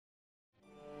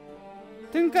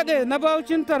tun kaɗe na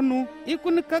baucin tarnu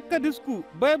ikun kakkadisku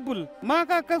Bible ma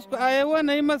kakasku ayewa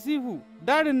na yi masihu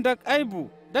darin dak aibu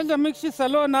da jamikshi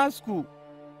salo nasku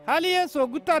hali yeso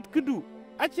gutat kudu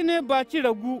acine baci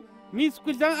ragu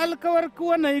misku jan alkawar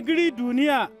kuwa na giri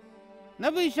duniya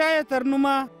na bi shaya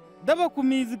tarnuma daba ku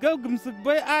mizga gumsuk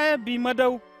bai aya bi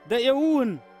madau da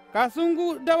yawun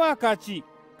kasungu dawa kaci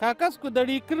kakasku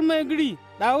dari kirmai giri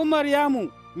dawu maryamu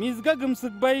mizga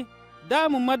gumsuk bai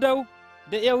damu madau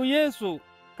da yau yeso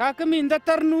kakamin da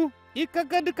tarnu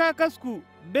ikakad kakasku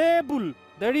bebul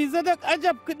dari zadak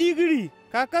ajab kudi giri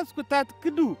kakasku tat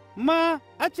kudu ma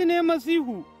acine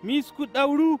masihu misku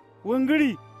dauru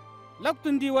wungiri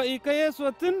laktun diwa ika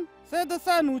yeso tun sai da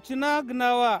sa nuci na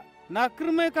gnawa na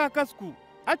kirmai kakasku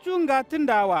a cunga tun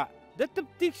dawa da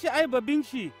tuftik shi ai babin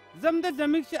shi zam da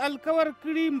jamik shi alkawar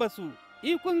kiri basu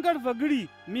ikun garfa giri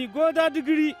mi goda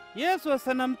digiri yeso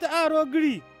sanamta aro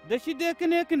giri da shi de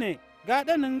kine ga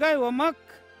ɗanin gaiwa mak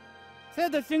sai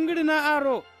da shingiri na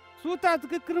aro su ta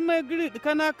tuka kirmai giri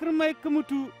kana kirmai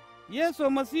kumutu yeso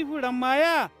masifu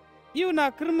ramaya iyu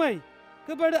na kirmai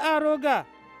ka bari aro ga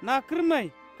na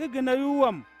kirmai ka gina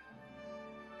yuwam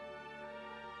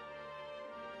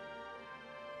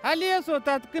hali yeso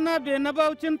ta tukuna be na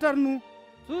baucin tarnu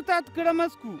su ta tukura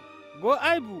masku go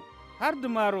aibu har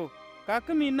dumaro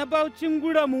kakami na baucin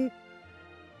guramu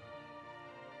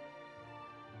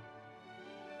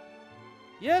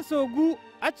yeso gu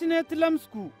acine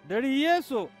tilamsku dari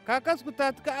yeso kakasku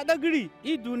ta tuka adagiri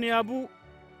i duniya bu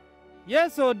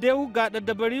yeso dewu gaɗa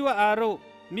dabari wa aro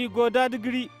mi goda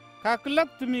digiri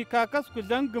kakulaktu mi kakasku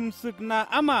jangum suk na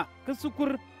ama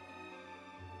kusukur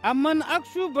amman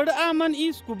akshu bari aman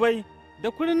isku bai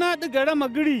da kurna digara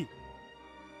magiri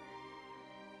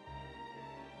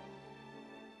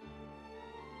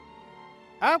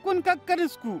akun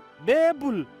kakkarisku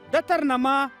bebul datar na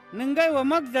ma ningai wa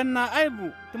magjanna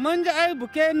aibu tumanja aibu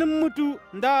ke nin mutu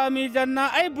da mi janna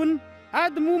aibun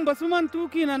admun basuman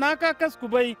tuki na naka kasku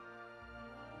bai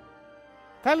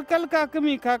kalkal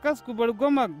kakami kakasku bar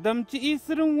gomak damci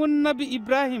isirin wun nabi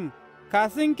Ibrahim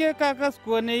kasin ke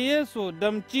kakasku ne yeso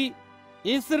damci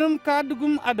isirin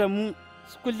kadugum adamu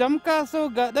skuljam kaso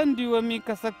ga dan diwa mi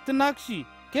kasaktinakshi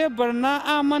ke barna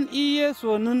aman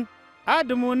yeso nun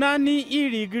adamu na ni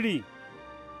iri giri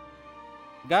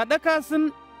ga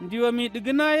dakasin diwa mi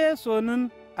digina yeso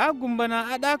nun agumbana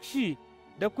adakshi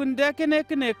da kun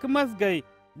kine kumasgai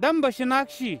dan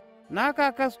bashinakshi na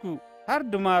kakasku har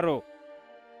dumaro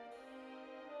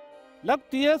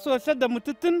laktu yeso shadda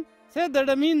mututun sai da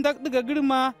ramin dakdiga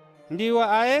girma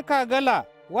ndiwa aye kagala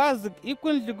wazik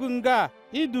ikun jigunga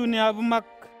i duniya bumak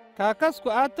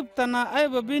kakasku atubtana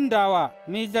aiba bindawa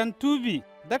mi jantubi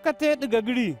dakate diga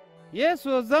giri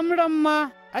yeso zamran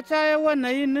ma a caya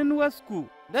wanayi nin wasku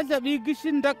da jabi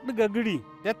gishin dakdiga giri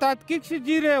da tatkik shi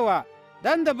jirewa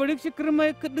dan da birik shi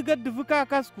kirmai kidiga dufu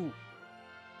kakasku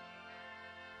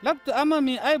laktu ama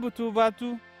mi aibu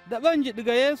tubatu da banji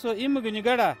diga yeso imugini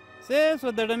gara sai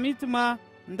so da ramitima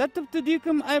da tuftu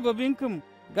dikim ai babinkim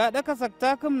ga da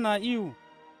kasaktakim na iyu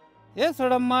yeso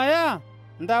ramaya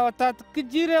da wata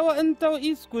tukijire wa intau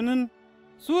iskunin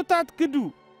su ta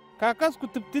tukidu kakasku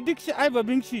tuftu dik shi ai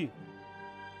babin shi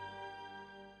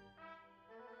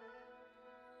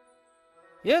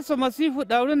yeso masifu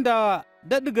daurin dawa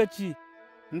da digaci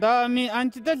da mi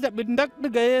an ci da zabin dak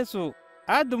diga yeso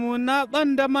adumu na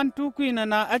banda man tukui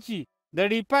na aci da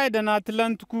rifai da na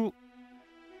tilantuku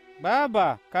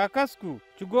Baba, kakasku,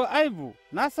 cigo aibu,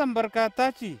 na san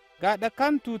barkata ci, gaɗa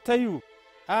kantu tayu,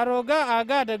 a roga a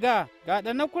ga daga,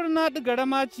 gaɗa na kurna ɗiga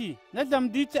ramaci, na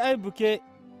jamdici aibu ke.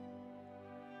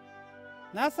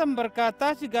 Na san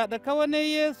barkata ci gaɗa kawane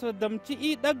yeso damci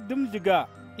i ɗag dumjiga,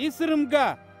 isirim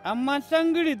ga, amma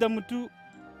shangiri da mutu.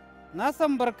 Na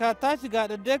san barkata ci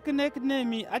gaɗa dekne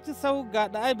mi a ci sau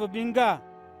gaɗa aibabin ga.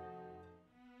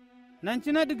 Nan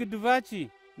ci na ɗiga duvaci,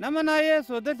 na mana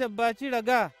yeso da jabbaci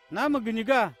raga na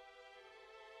muginiga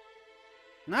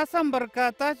na san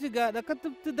barkata shiga da ka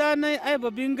tubtu danai ai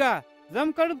babinga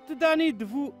zam ka rubtu dani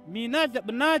dufu mi na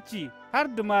jabnaci har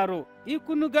dumaro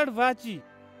ikunu garvaci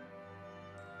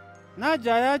na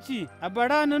jayaci a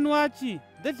bara nanuwaci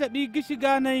da jabi gishi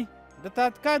ganai da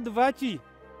tatka duvaci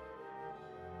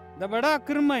da bara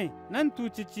kirmai nan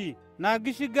tucici na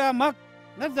gishiga mak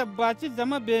na jabbaci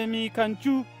zama bemi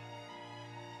kancu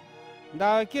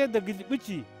da wake da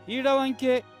gizbici i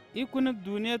rawanke ikunik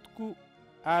duniyatku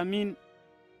amin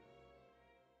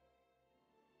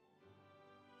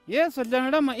yeso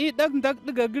jan rama i dak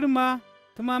diga girma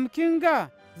tumamkin ga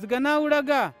zigana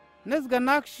wuraga na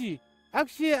ziganakshi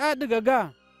akshi a diga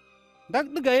ga dak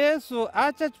diga yeso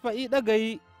a cacfa i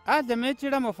dagayi a jame ci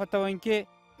rama fatawanke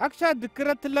aksha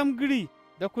dikira tilam giri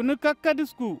da kunu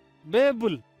kakkadisku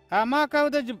bebul amma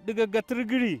kawda jibdiga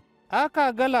gatirgiri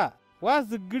aka gala wa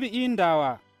ziggiri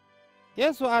indawa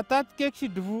yesu a tatkekshi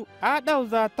duvu a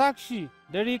ɗauza takshi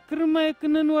dari kirmai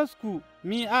kinin wasku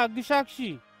mi a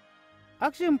gishakshi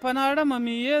akshin fana rama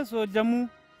mi yeso jamu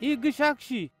i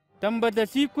gishakshi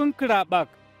tambadaci kun kiraɓak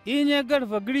inye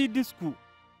garfa giri disku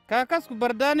kakasku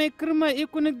bardane kirmai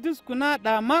ikunik disku na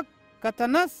ɗamak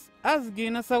katanas azgi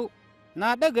na sau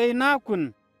na ɗagai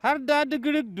nakun har da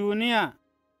digirik duniya